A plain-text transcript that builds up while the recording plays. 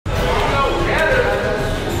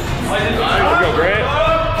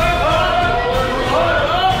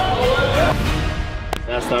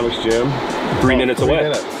gym? 3 minutes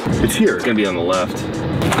away. It's here. It's gonna be on the left.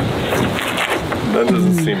 That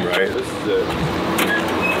doesn't seem right. This is it.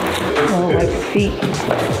 Oh, my feet.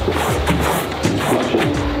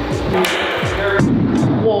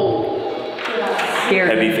 Whoa. Scary.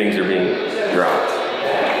 Heavy things are being dropped.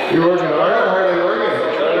 You're working hard? How are they working?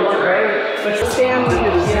 Stand with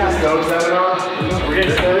your Stoves have it on? We're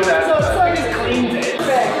getting started that. So it's like it's cleaned it.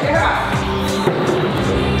 Yeah.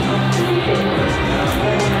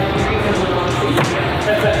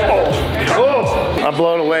 Oh, I'm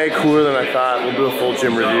blown away, cooler than I thought. We'll do a full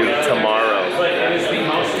gym review tomorrow.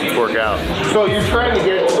 Let's work out. So you're trying to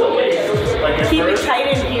get to the waist? Like Keep it tight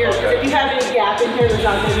in here, because if you have any gap in here, there's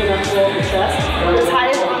not going to be enough flow of the chest. As high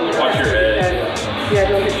as on the Watch your head. Yeah,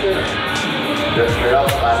 don't get your... Just straight up.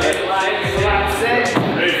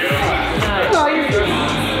 There you go. No, you're good.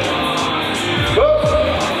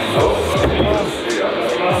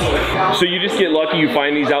 So you just get lucky, you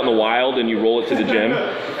find these out in the wild and you roll it to the gym?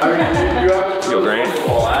 Yo, Grant.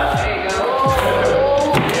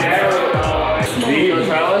 D, you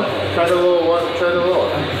trying? Try the little one, try the little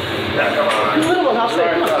one. Yeah, come on. The little one, I'll show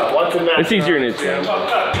you. Once in that. It's easier in Instagram.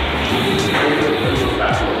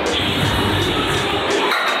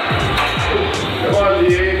 Come on, D.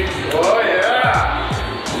 Oh, yeah.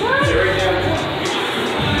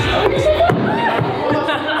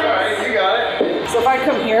 Alright, you got it. So if I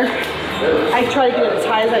come here, I try to get it as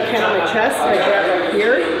high as I can on my chest, and I grab right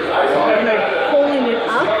here, and I'm pulling it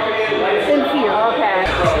up, and here. Okay.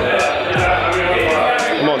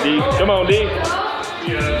 Come on, D. Come on, D.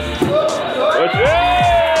 What's it?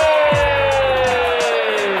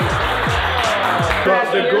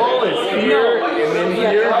 The goal is here and then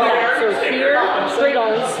here. Yeah, so here, straight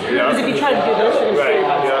arms. Because if you try to do this, you're going to straight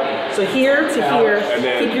arms. So here to here,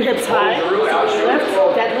 keep your hips high, lift,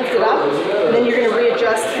 deadlift it up, and then you're going to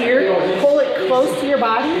readjust here, pull it close to your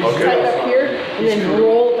body, tighten up here, and then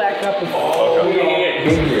roll back up. Come on,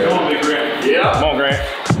 Big Grant. Yeah. Come on, Grant.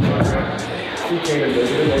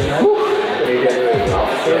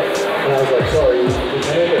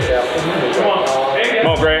 Come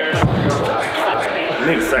on, Grant.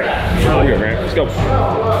 Need a second. There you go, Grant. Let's go.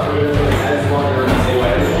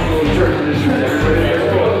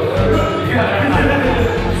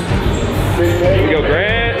 There you go,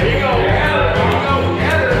 Grant. There you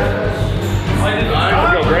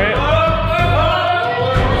go, Grant.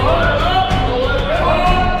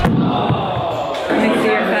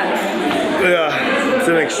 Yeah, it's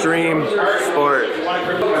an extreme sport.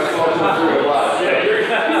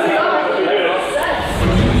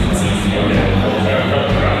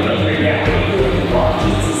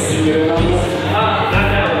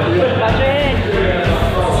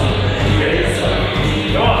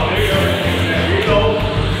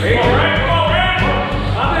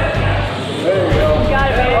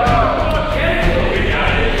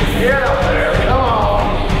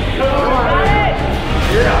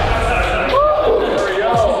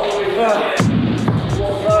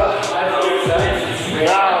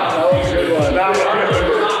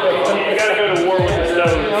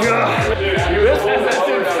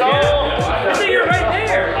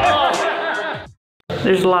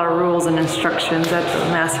 There's a lot of rules and instructions at the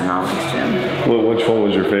Massonomics gym. Well, which one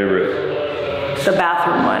was your favorite? The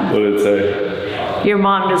bathroom one. What did it say? Your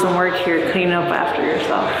mom doesn't work here, clean up after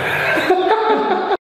yourself.